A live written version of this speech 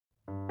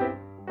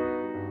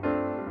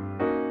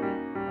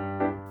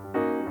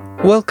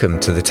Welcome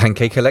to the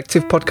 10K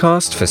Collective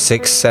podcast for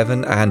 6,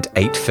 7 and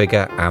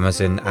 8-figure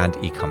Amazon and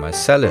e-commerce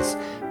sellers,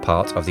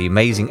 part of the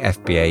amazing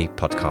FBA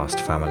podcast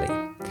family.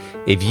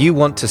 If you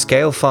want to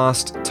scale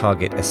fast,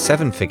 target a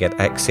 7-figure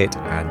exit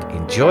and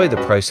enjoy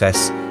the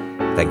process,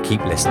 then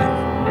keep listening.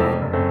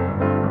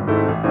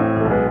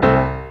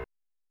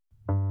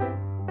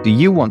 Do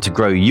you want to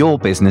grow your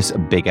business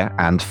bigger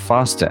and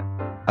faster?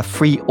 A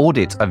free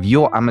audit of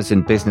your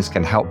Amazon business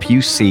can help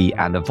you see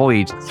and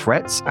avoid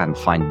threats and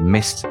find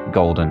missed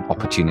golden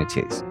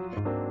opportunities.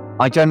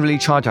 I generally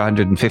charge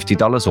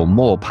 $150 or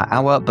more per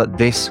hour, but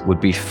this would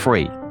be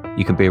free.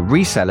 You can be a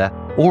reseller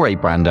or a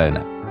brand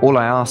owner. All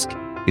I ask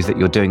is that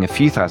you're doing a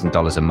few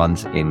 $1,000s a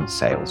month in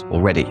sales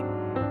already.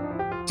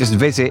 Just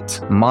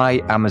visit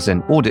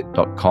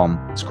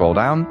myamazonaudit.com, scroll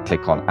down,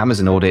 click on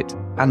Amazon Audit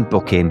and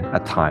book in a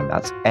time.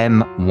 That's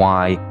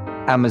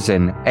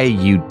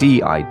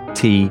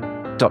myamazonaudit.com.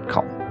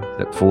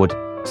 Look forward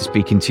to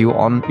speaking to you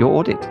on your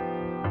audit.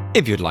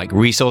 If you'd like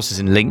resources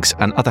and links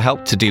and other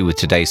help to do with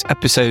today's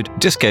episode,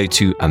 just go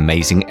to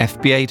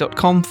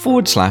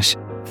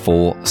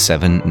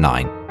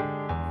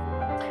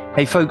amazingfba.com/479.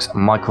 Hey folks,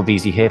 Michael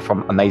Veazey here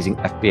from Amazing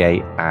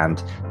FBA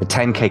and the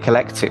 10K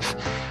Collective.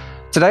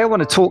 Today I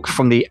want to talk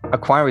from the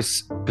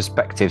acquirer's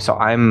perspective. So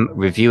I'm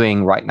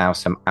reviewing right now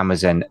some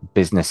Amazon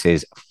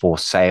businesses for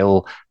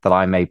sale that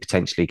I may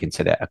potentially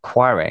consider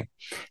acquiring.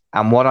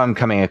 And what I'm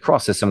coming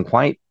across is some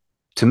quite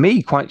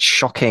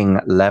shocking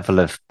level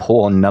of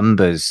poor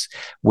numbers,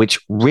 which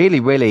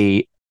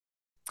really,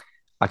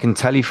 I can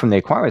tell you from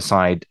the acquirer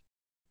side,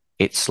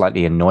 it's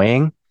slightly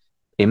annoying.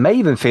 It may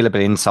even feel a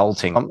bit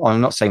insulting. I'm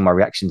not saying my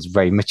reaction is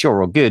very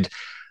mature or good,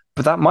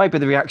 but that might be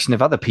the reaction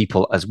of other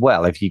people as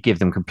well if you give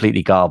them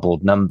completely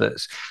garbled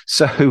numbers.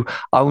 So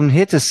I'm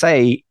here to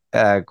say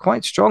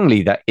quite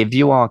strongly that if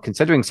you are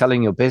considering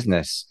selling your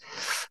business,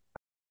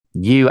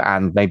 you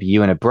and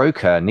a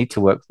broker need to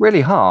work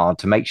really hard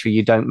to make sure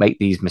you don't make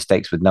these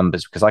mistakes with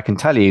numbers, because I can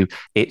tell you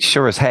it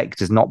sure as heck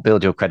does not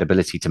build your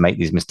credibility to make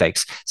these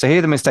mistakes. So here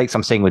are the mistakes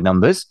I'm seeing with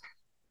numbers.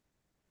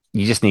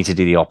 You just need to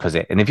do the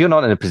opposite. And if you're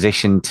not in a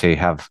position to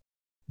have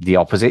the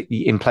opposite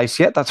in place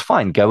yet, that's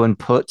fine. Go and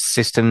put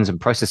systems and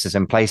processes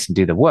in place and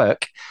do the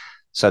work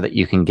so that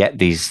you can get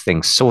these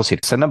things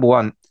sorted. So number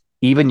one,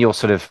 even your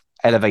sort of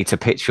elevator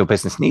pitch for your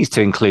business needs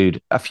to include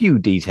a few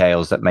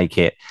details that make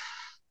it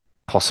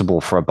possible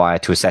for a buyer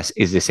to assess,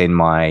 is this in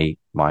my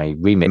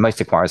remit? Most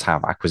acquirers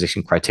have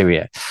acquisition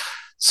criteria.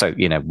 So,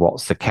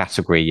 what's the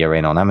category you're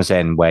in on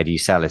Amazon? Where do you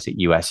sell? Is it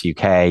US,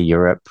 UK,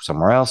 Europe,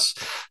 somewhere else?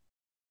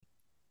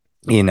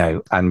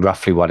 And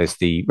roughly what is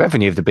the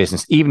revenue of the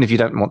business, even if you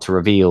don't want to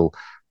reveal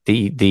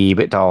the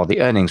EBITDA or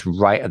the earnings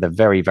right at the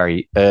very,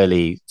 very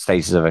early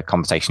stages of a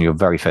conversation, your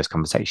very first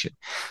conversation.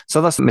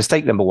 So that's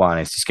mistake number one,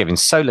 is just giving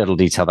so little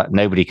detail that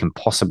nobody can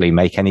possibly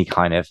make any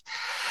kind of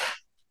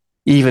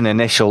even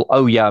initial,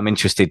 oh yeah, I'm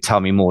interested, tell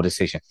me more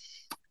decision.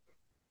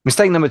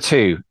 Mistake number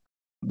two,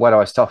 where do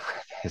I stop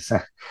with, is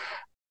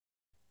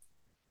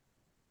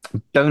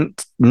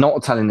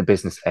not telling the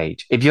business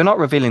age. If you're not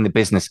revealing the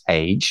business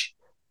age,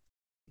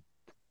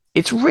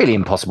 it's really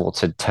impossible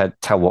to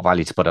tell what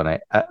value to put on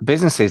it.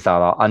 Businesses that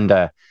are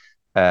under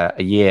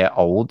a year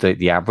old,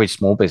 the average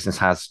small business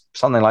has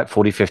something like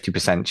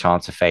 40-50%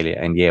 chance of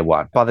failure in year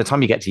one. By the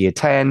time you get to year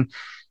 10,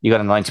 you got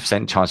a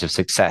 90% chance of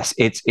success.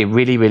 It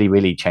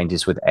really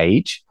changes with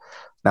age.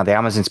 Now, the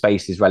Amazon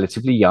space is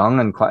relatively young,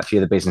 and quite a few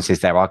of the businesses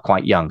there are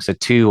quite young. So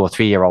 2 or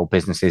 3 year old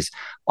businesses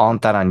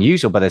aren't that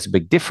unusual, but there's a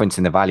big difference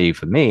in the value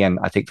for me. And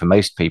I think for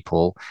most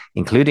people,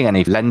 including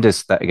any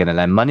lenders that are going to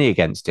lend money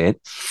against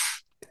it,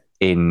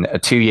 in a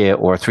 2-year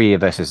or a 3-year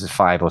versus a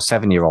 5 or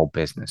 7 year old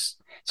business.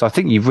 So I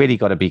think you've really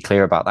got to be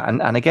clear about that.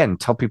 And again,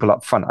 tell people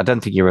up front, I don't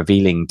think you're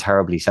revealing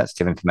terribly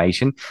sensitive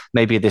information.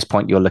 Maybe at this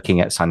point you're looking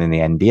at signing the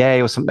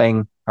NDA or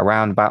something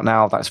around about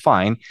now, that's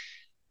fine.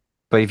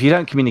 But if you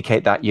don't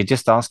communicate that, you're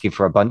just asking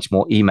for a bunch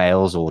more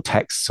emails or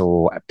texts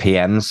or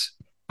PMs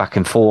back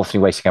and forth, and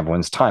you're wasting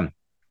everyone's time.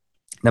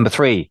 Number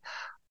 3,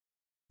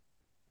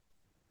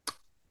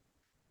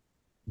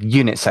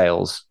 unit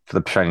sales for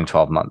the trailing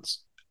 12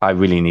 months. I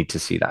really need to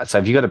see that. So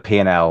if you've got a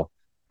P&L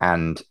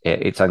and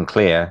it's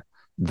unclear,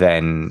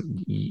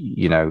 then,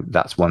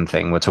 that's one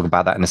thing. We'll talk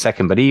about that in a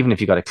second. But even if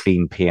you've got a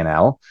clean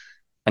P&L,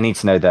 I need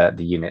to know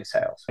the unit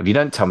sales. If you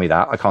don't tell me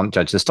that, I can't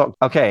judge the stock.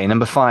 Okay,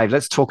 number 5,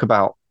 let's talk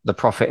about the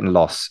profit and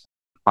loss.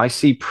 I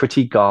see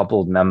pretty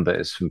garbled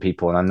numbers from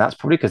people, and that's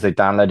probably because they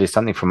downloaded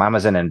something from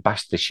Amazon and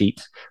bashed the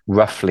sheet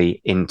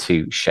roughly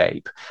into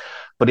shape.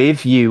 But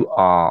if you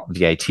are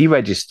VAT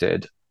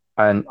registered,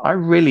 and I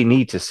really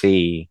need to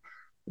see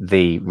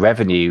the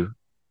revenue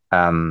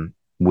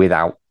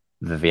without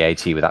the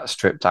VAT, without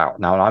stripped out.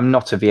 Now, I'm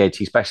not a VAT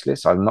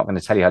specialist, so I'm not going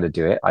to tell you how to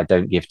do it. I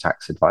don't give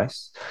tax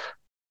advice,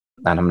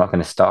 and I'm not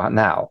going to start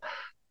now.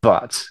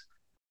 But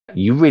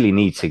you really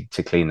need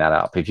to clean that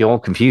up. If you're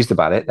confused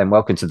about it, then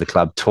welcome to the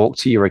club. Talk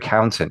to your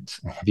accountant.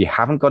 If you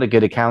haven't got a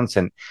good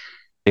accountant,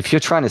 if you're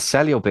trying to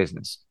sell your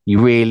business, you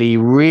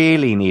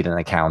really need an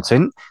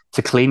accountant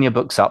to clean your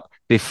books up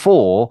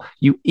before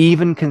you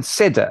even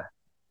consider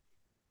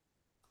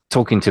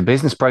talking to a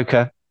business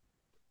broker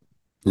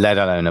let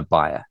alone a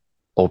buyer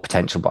or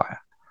potential buyer.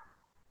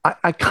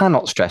 I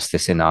cannot stress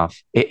this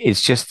enough.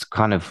 It's just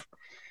kind of,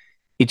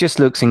 it just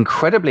looks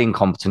incredibly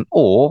incompetent,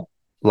 or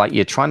like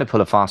you're trying to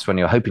pull a fast one,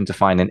 you're hoping to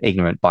find an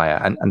ignorant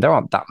buyer. And there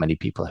aren't that many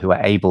people who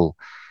are able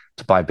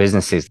to buy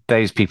businesses.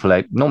 Those people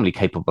are normally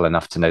capable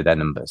enough to know their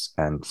numbers.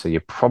 And so you're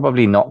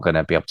probably not going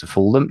to be able to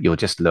fool them. You'll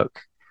just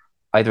look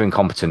either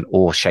incompetent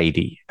or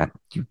shady. And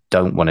you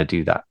don't want to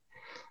do that.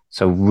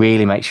 So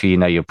really make sure you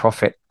know your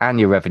profit and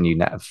your revenue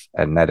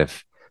net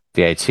of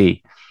VAT.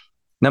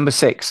 Number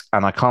 6,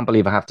 and I can't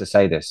believe I have to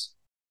say this,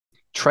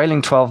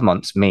 trailing 12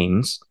 months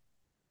means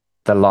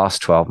the last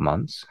 12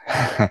 months,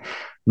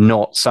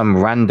 not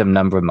some random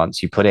number of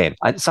months you put in.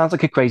 It sounds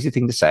like a crazy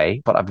thing to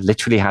say, but I've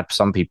literally had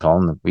some people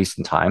in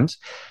recent times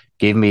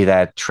give me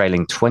their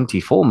trailing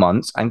 24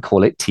 months and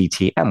call it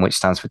TTM, which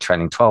stands for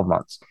trailing 12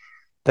 months.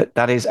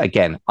 That is,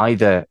 again,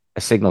 either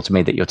a signal to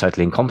me that you're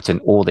totally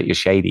incompetent or that you're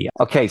shady.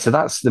 Okay, so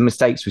that's the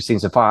mistakes we've seen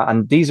so far.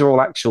 And these are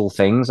all actual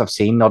things I've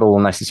seen, not all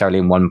necessarily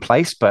in one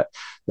place, but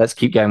let's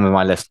keep going with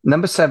my list.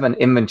 Number 7,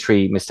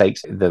 inventory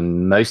mistakes. The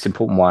most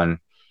important one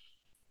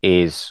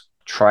is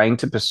trying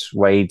to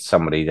persuade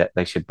somebody that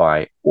they should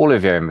buy all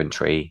of your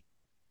inventory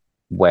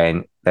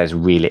when there's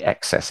really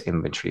excess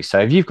inventory. So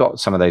if you've got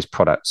some of those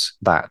products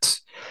that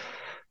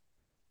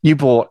you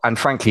bought and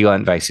frankly you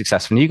weren't very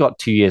successful, and you got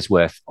 2 years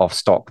worth of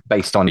stock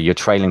based on your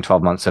trailing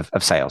 12 months of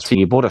sales. So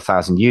you bought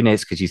 1,000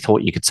 units because you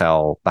thought you could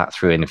sell that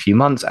through in a few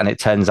months, and it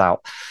turns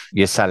out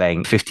you're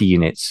selling 50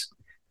 units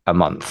a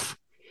month.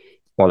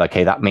 Well,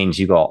 okay, that means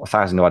you got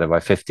 1,000 divided by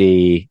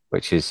 50,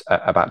 which is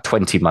about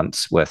 20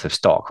 months worth of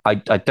stock. I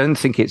don't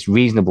think it's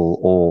reasonable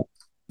or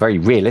very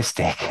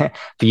realistic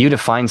for you to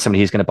find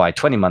somebody who's going to buy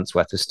 20 months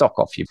worth of stock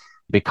off you,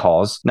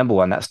 because number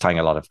one, that's tying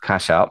a lot of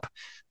cash up.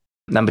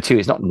 Number two,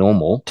 it's not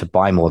normal to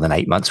buy more than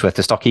 8 months worth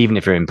of stock, even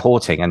if you're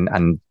importing,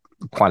 and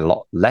quite a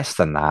lot less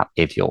than that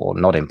if you're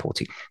not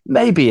importing.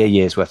 Maybe a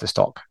year's worth of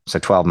stock, so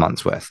 12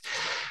 months worth.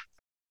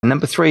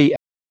 Number three,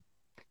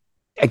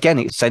 again,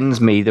 it sends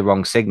me the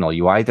wrong signal.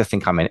 You either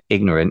think I'm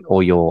ignorant,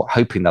 or you're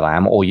hoping that I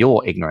am, or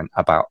you're ignorant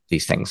about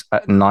these things,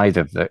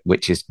 neither of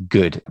which is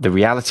good. The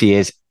reality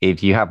is,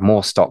 if you have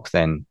more stock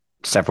than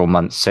several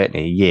months,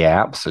 certainly a year,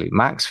 absolute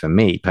max for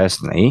me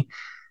personally,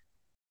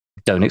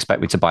 don't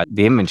expect me to buy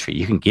the inventory.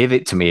 You can give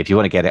it to me if you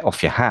want to get it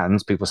off your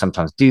hands. People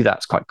sometimes do that.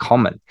 It's quite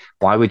common.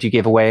 Why would you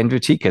give away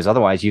inventory? Because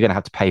otherwise you're going to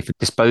have to pay for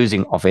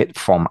disposing of it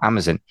from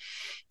Amazon.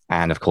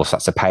 And of course,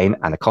 that's a pain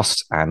and a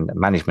cost and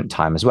management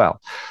time as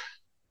well.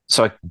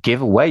 So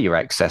give away your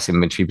excess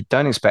inventory, but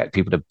don't expect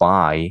people to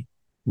buy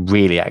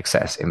really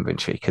excess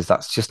inventory, because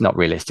that's just not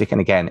realistic. And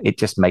again, it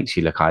just makes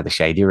you look either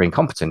shady or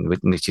incompetent,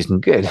 which isn't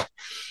good.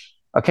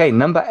 Okay,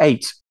 number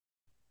 8.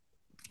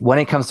 When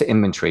it comes to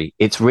inventory,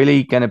 it's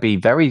really going to be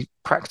very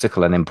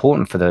practical and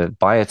important for the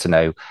buyer to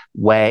know,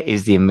 where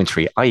is the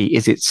inventory, i.e.,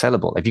 is it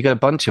sellable? If you've got a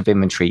bunch of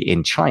inventory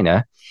in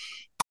China,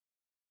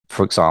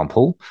 for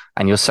example,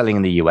 and you're selling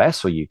in the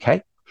US or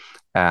UK,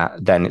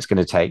 then it's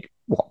going to take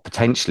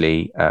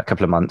potentially a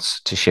couple of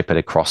months to ship it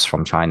across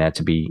from China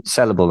to be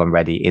sellable and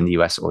ready in the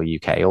US or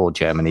UK or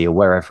Germany or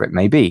wherever it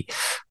may be.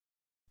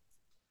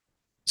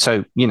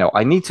 So,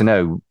 I need to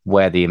know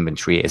where the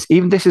inventory is.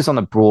 Even this is on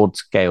a broad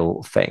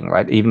scale thing,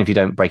 right? Even if you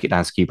don't break it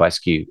down SKU by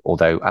SKU,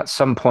 although at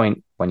some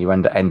point when you're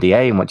under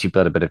NDA and once you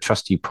build a bit of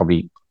trust, you're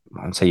probably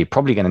going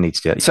to need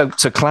to do it. So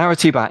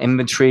clarity about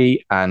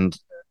inventory and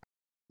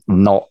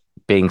not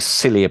being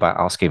silly about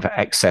asking for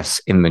excess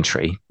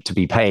inventory to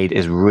be paid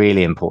is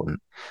really important.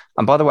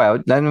 And by the way,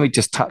 let me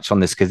just touch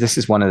on this, because this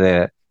is one of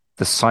the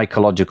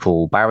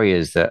psychological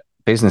barriers that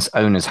business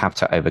owners have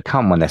to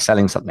overcome when they're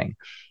selling something.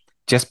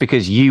 Just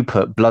because you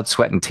put blood,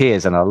 sweat, and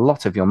tears and a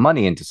lot of your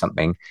money into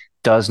something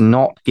does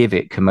not give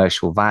it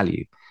commercial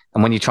value.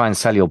 And when you try and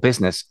sell your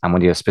business, and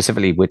when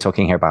we're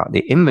talking here about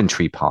the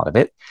inventory part of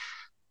it,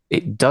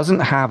 it doesn't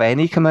have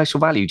any commercial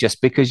value.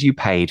 Just because you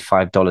paid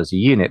 $5 a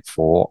unit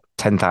for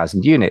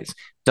 10,000 units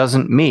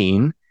doesn't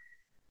mean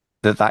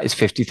that is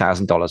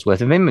 $50,000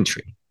 worth of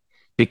inventory.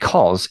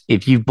 Because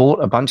if you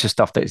bought a bunch of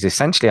stuff that is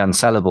essentially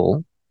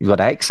unsellable, you've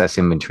got excess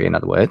inventory, in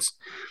other words,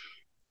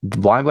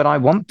 why would I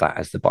want that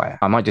as the buyer?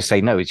 I might just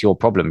say, no, it's your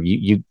problem.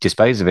 You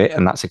dispose of it,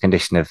 and that's a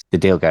condition of the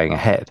deal going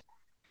ahead.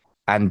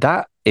 And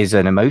that is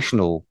an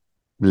emotional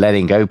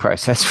letting go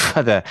process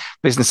for the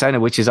business owner,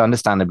 which is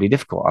understandably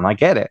difficult. And I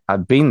get it.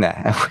 I've been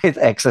there with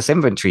excess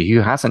inventory. Who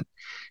hasn't?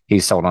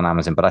 Who's sold on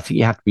Amazon? But I think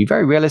you have to be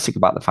very realistic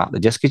about the fact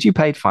that just because you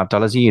paid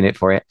 $5 a unit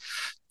for it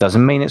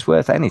doesn't mean it's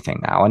worth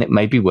anything now. And it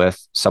may be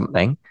worth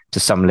something to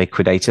some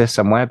liquidator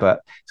somewhere, but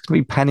it's going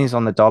to be pennies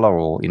on the dollar,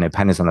 or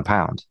pennies on the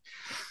pound.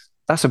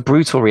 That's a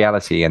brutal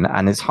reality, and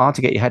it's hard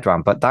to get your head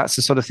around, but that's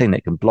the sort of thing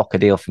that can block a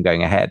deal from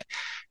going ahead.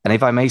 And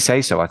if I may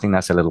say so, I think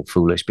that's a little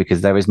foolish,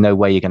 because there is no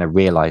way you're going to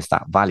realize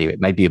that value.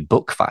 It may be a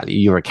book value.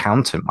 Your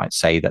accountant might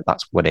say that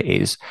that's what it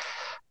is.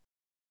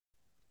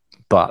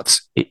 But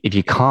if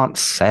you can't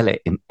sell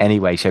it in any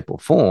way, shape, or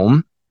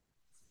form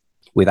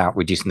without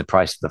reducing the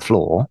price to the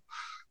floor,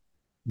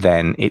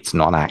 then it's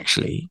not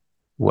actually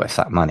worth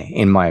that money,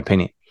 in my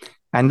opinion.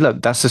 And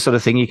look, that's the sort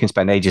of thing you can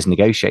spend ages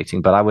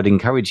negotiating, but I would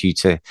encourage you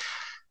to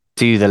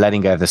do the letting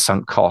go of the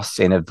sunk costs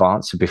in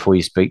advance before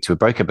you speak to a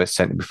broker, but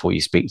certainly before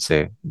you speak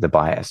to the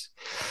buyers.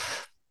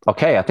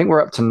 Okay, I think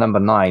we're up to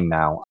number 9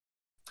 now.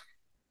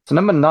 So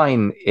number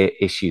 9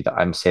 issue that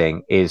I'm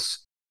seeing is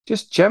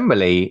just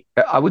generally,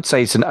 I would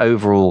say it's an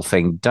overall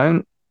thing.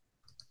 Don't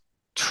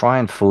try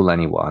and fool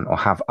anyone or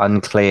have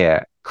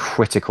unclear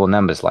critical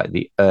numbers like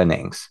the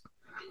earnings.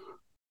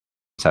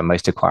 So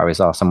most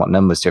acquirers are somewhat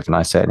numbers driven.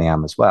 I certainly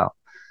am as well.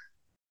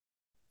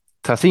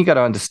 So I think you've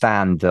got to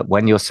understand that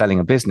when you're selling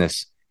a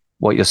business,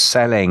 what you're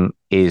selling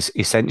is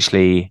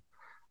essentially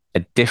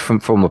a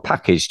different form of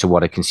package to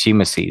what a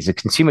consumer sees. A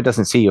consumer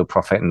doesn't see your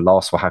profit and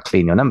loss or how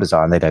clean your numbers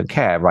are, and they don't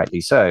care, rightly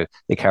so.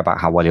 They care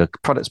about how well your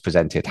product's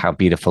presented, how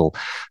beautiful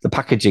the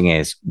packaging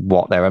is,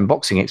 what their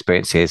unboxing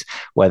experience is,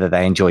 whether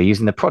they enjoy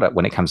using the product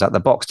when it comes out of the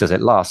box. Does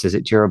it last? Is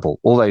it durable?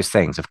 All those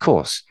things, of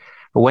course.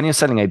 But when you're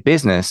selling a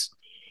business,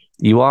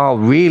 you are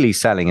really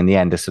selling in the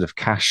end a sort of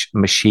cash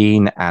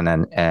machine and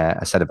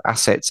a set of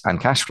assets and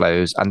cash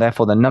flows. And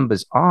therefore, the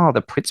numbers are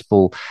the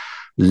principal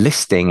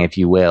listing, if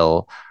you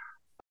will,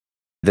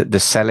 the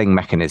selling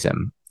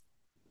mechanism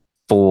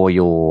for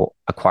your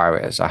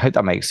acquirers. I hope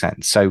that makes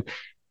sense. So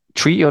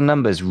treat your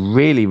numbers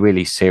really,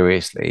 really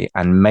seriously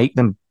and make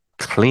them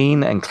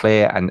clean and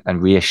clear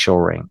and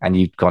reassuring. And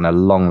you've gone a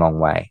long, long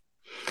way.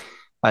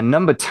 And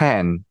number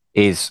 10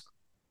 is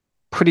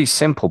pretty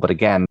simple, but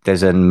again,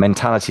 there's a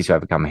mentality to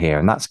overcome here,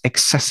 and that's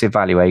excessive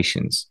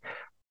valuations.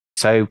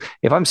 So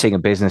if I'm seeing a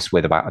business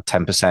with about a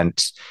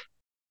 10%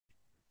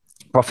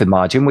 profit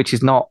margin, which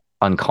is not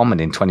uncommon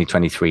in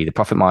 2023, the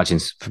profit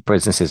margins for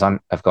businesses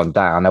have gone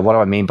down. Now, what do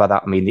I mean by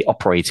that? I mean the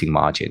operating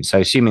margin. So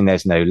assuming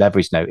there's no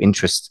leverage, no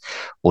interest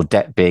or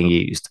debt being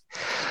used.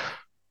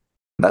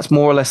 That's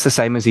more or less the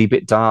same as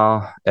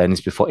EBITDA,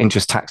 earnings before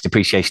interest, tax,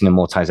 depreciation,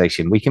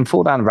 amortization. We can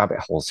fall down rabbit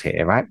holes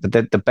here, right? But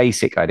the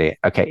basic idea,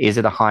 okay, is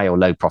it a high or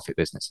low profit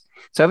business?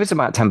 So if it's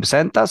about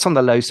 10%, that's on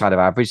the low side of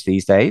average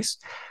these days.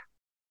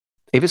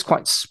 If it's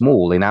quite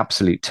small in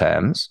absolute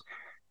terms,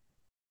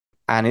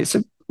 and it's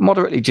a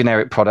moderately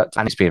generic product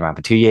and it's been around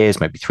for 2 years,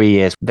 maybe 3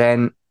 years,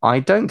 then I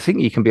don't think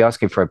you can be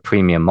asking for a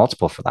premium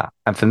multiple for that.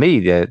 And for me,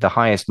 the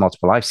highest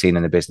multiple I've seen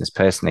in the business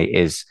personally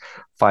is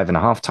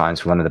 5.5 times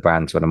for one of the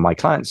brands one of my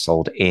clients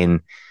sold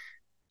in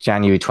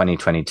January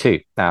 2022.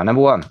 Now,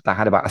 number one, that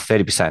had about a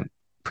 30%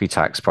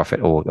 pre-tax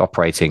profit or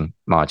operating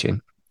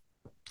margin.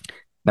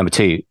 Number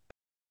two,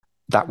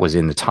 that was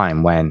in the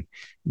time when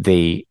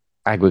the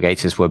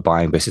aggregators were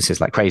buying businesses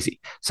like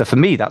crazy. So for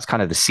me, that's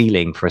kind of the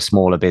ceiling for a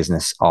smaller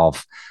business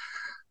of,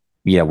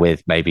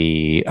 with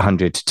maybe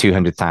 $100,000 to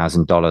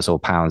 $200,000 or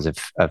pounds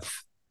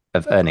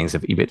of earnings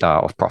of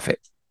EBITDA of profit.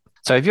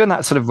 So if you're in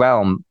that sort of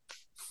realm,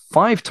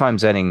 5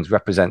 times earnings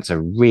represents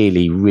a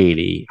really,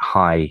 really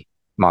high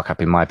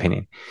markup, in my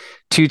opinion.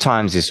 2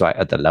 times is right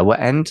at the lower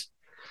end.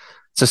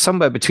 So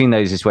somewhere between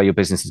those is where your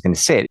business is going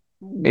to sit.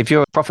 If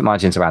your profit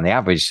margin's around the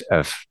average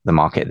of the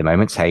market at the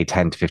moment, say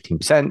 10 to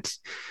 15%,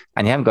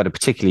 and you haven't got a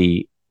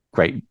particularly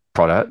great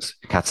product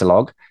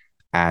catalog,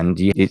 and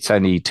it's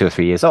only 2 or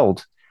 3 years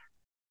old.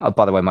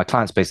 By the way, my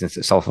client's business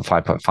that sold for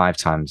 5.5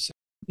 times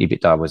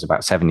EBITDA was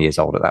about 7 years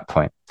old at that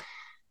point.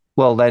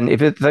 Well, then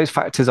if those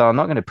factors are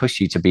not going to push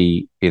you to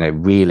be,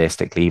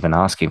 realistically even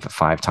asking for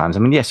 5 times.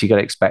 I mean, yes, you got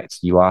to expect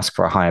you ask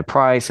for a higher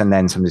price and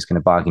then somebody's going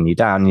to bargain you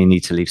down and you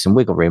need to leave some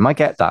wiggle room. I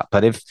get that.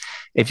 But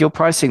if your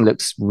pricing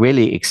looks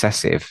really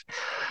excessive,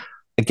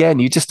 again,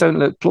 you just don't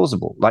look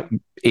plausible. Like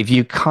if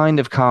you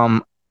kind of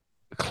come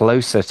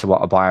closer to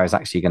what a buyer is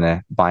actually going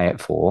to buy it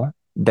for,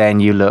 then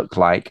you look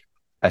like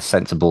a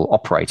sensible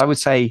operator. I would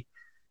say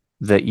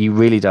that you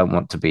really don't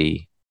want to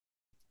be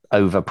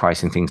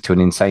overpricing things to an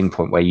insane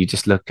point where you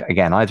just look,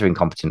 again, either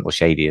incompetent or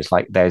shady. It's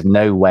like there's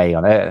no way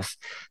on earth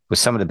with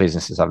some of the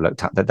businesses I've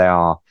looked at that they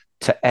are,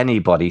 to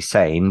anybody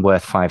sane,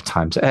 worth 5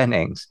 times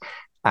earnings.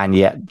 And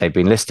yet they've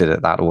been listed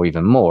at that or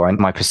even more. And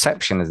my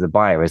perception as the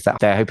buyer is that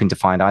they're hoping to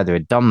find either a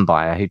dumb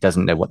buyer who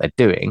doesn't know what they're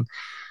doing,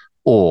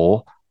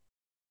 or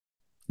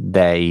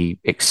they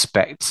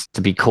expect to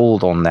be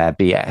called on their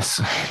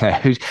BS.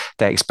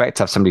 They expect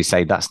to have somebody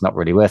say that's not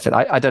really worth it.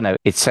 I don't know.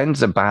 It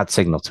sends a bad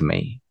signal to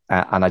me.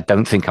 And I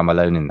don't think I'm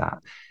alone in that.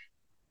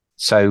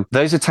 So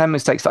those are 10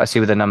 mistakes that I see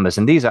with the numbers.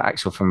 And these are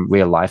actual from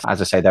real life.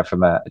 As I say, they're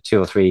from 2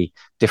 or 3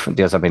 different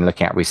deals I've been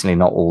looking at recently,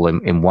 not all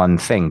in one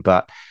thing.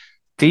 But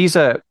these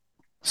are,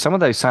 some of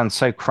those sound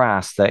so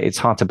crass that it's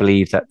hard to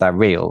believe that they're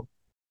real.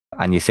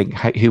 And you think,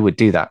 who would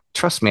do that?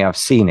 Trust me, I've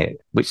seen it,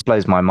 which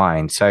blows my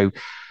mind. So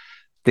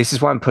this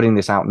is why I'm putting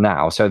this out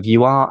now. So if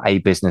you are a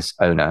business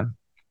owner,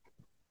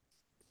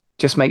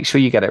 just make sure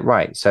you get it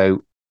right.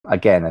 So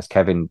again, as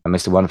Kevin,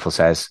 Mr. Wonderful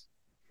says,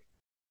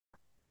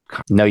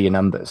 know your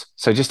numbers.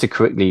 So just to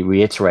quickly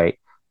reiterate,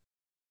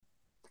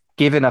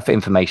 give enough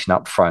information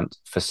up front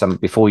for some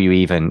before you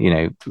even,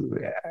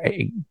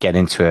 get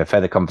into a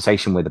further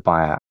conversation with the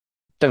buyer.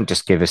 Don't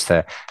just give us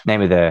the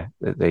name of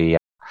the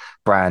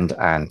brand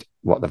and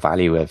what the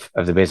value of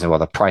the business, what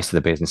the price of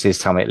the business is.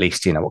 Tell me at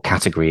least, what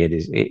category it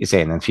is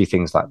in, and a few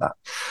things like that.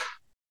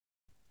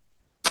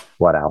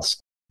 What else?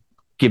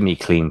 Give me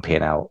clean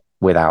P&L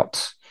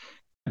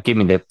give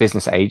me the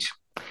business age.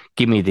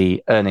 Give me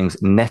the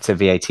earnings net of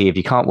VAT. If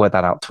you can't work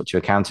that out, talk to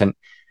your accountant.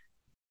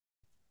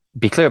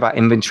 Be clear about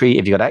inventory.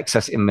 If you've got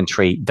excess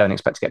inventory, don't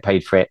expect to get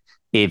paid for it.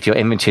 If your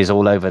inventory is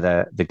all over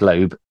the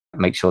globe,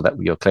 make sure that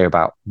you're clear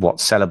about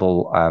what's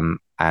sellable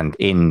and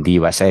in the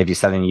USA if you're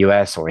selling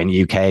US, or in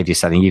the UK if you're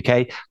selling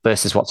UK,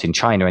 versus what's in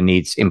China and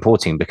needs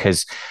importing.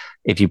 Because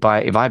if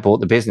I bought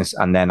the business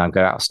and then I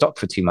go out of stock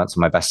for 2 months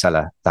on my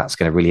bestseller, that's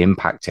going to really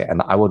impact it.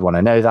 And I would want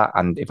to know that.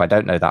 And if I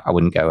don't know that, I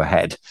wouldn't go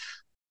ahead.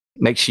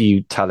 Make sure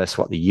you tell us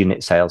what the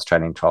unit sales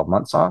trailing 12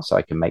 months are, so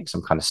I can make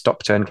some kind of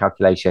stock turn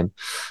calculation.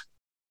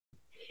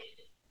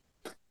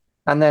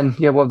 And then,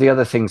 well, the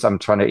other things I'm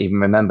trying to even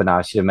remember now,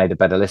 I should have made a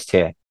better list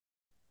here.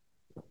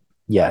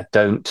 Yeah,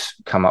 don't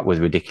come up with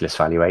ridiculous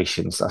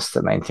valuations. That's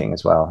the main thing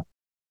as well.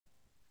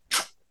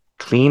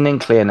 Clean and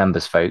clear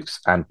numbers, folks,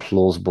 and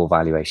plausible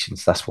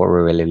valuations. That's what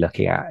we're really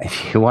looking at.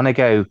 If you want to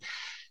go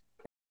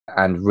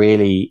and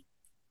really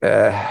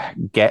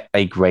get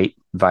a great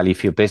value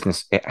for your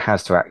business, it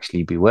has to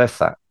actually be worth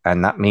that.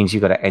 And that means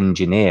you've got to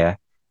engineer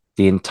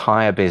the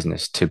entire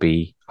business to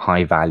be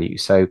high value.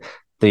 So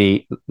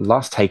the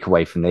last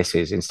takeaway from this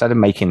is, instead of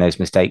making those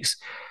mistakes,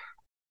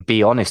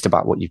 be honest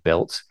about what you've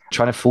built.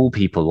 Trying to fool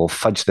people or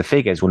fudge the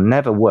figures will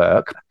never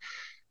work,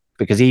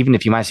 because even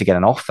if you manage to get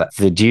an offer,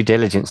 the due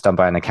diligence done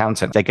by an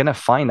accountant, they're going to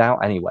find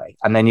out anyway.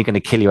 And then you're going to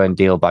kill your own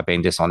deal by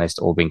being dishonest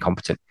or being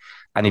incompetent.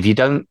 And if you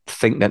don't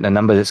think that the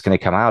number that's going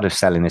to come out of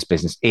selling this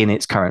business in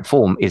its current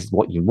form is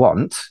what you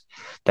want,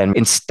 then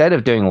instead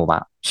of doing all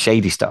that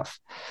shady stuff,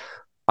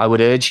 I would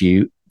urge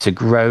you to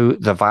grow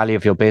the value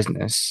of your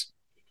business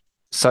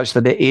such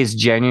that it is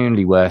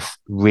genuinely worth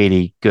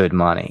really good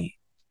money.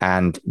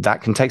 And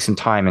that can take some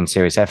time and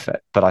serious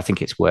effort, but I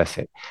think it's worth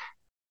it.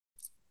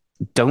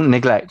 Don't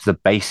neglect the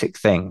basic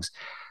things.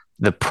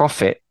 The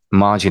profit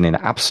margin in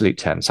absolute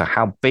terms, so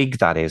how big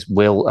that is,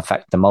 will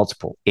affect the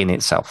multiple in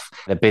itself.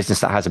 The business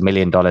that has $1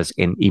 million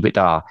in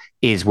EBITDA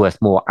is worth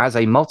more as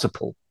a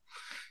multiple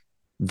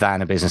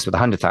than a business with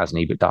 100,000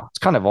 EBITDA. It's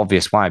kind of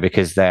obvious why,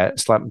 because they're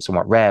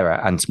somewhat rarer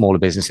and smaller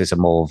businesses are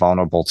more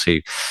vulnerable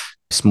to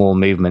small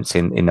movements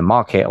in the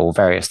market or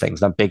various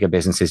things. Now, bigger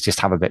businesses just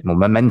have a bit more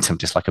momentum,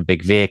 just like a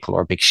big vehicle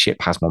or a big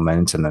ship has more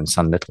momentum than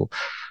some little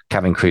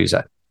cabin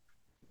cruiser.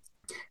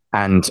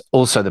 And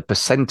also the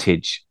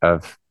percentage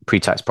of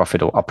pre-tax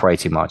profit or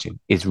operating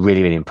margin is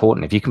really, really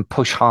important. If you can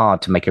push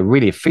hard to make a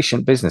really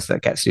efficient business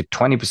that gets you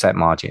 20%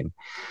 margin,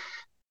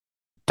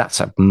 that's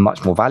a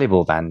much more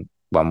valuable than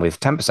one with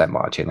 10%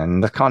 margin.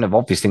 And the kind of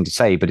obvious thing to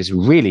say, but it's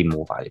really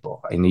more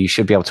valuable. And you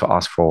should be able to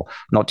ask for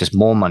not just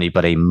more money,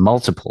 but a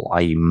multiple,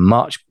 i.e.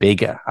 much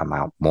bigger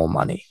amount more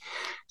money.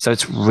 So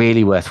it's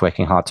really worth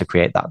working hard to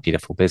create that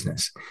beautiful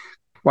business.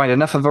 Right,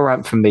 enough of a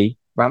rant from me,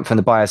 rant from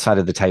the buyer side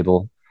of the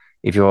table.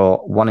 If you're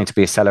wanting to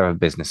be a seller of a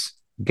business,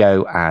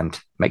 go and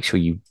make sure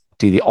you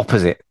do the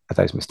opposite of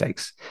those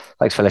mistakes.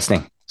 Thanks for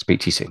listening.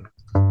 Speak to you soon.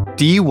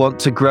 Do you want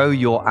to grow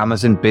your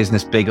Amazon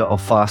business bigger or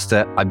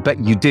faster? I bet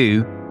you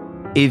do.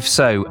 If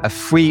so, a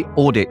free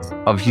audit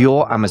of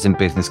your Amazon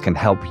business can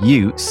help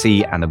you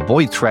see and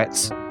avoid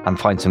threats and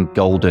find some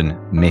golden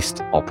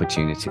missed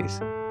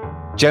opportunities.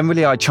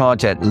 Generally, I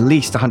charge at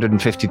least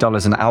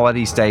 $150 an hour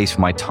these days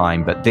for my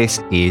time, but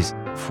this is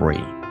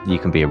free. You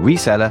can be a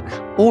reseller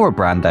or a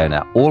brand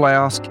owner. All I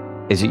ask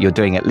is that you're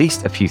doing at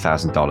least a few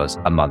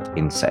 $1,000s a month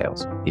in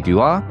sales. If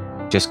you are,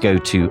 just go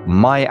to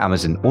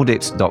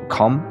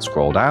myamazonaudits.com,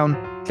 scroll down,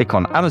 click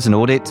on Amazon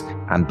Audit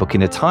and book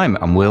in a time,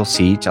 and we'll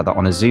see each other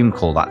on a Zoom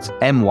call. That's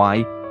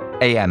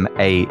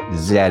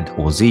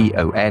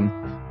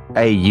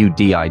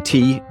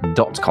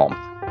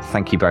myamazonAudit.com.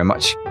 Thank you very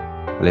much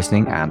for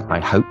listening, and I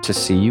hope to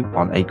see you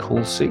on a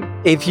call soon.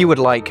 If you would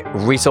like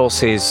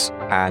resources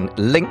and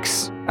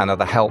links and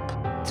other help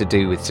to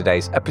do with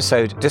today's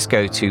episode, just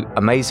go to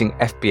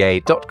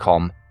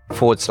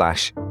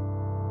amazingfba.com/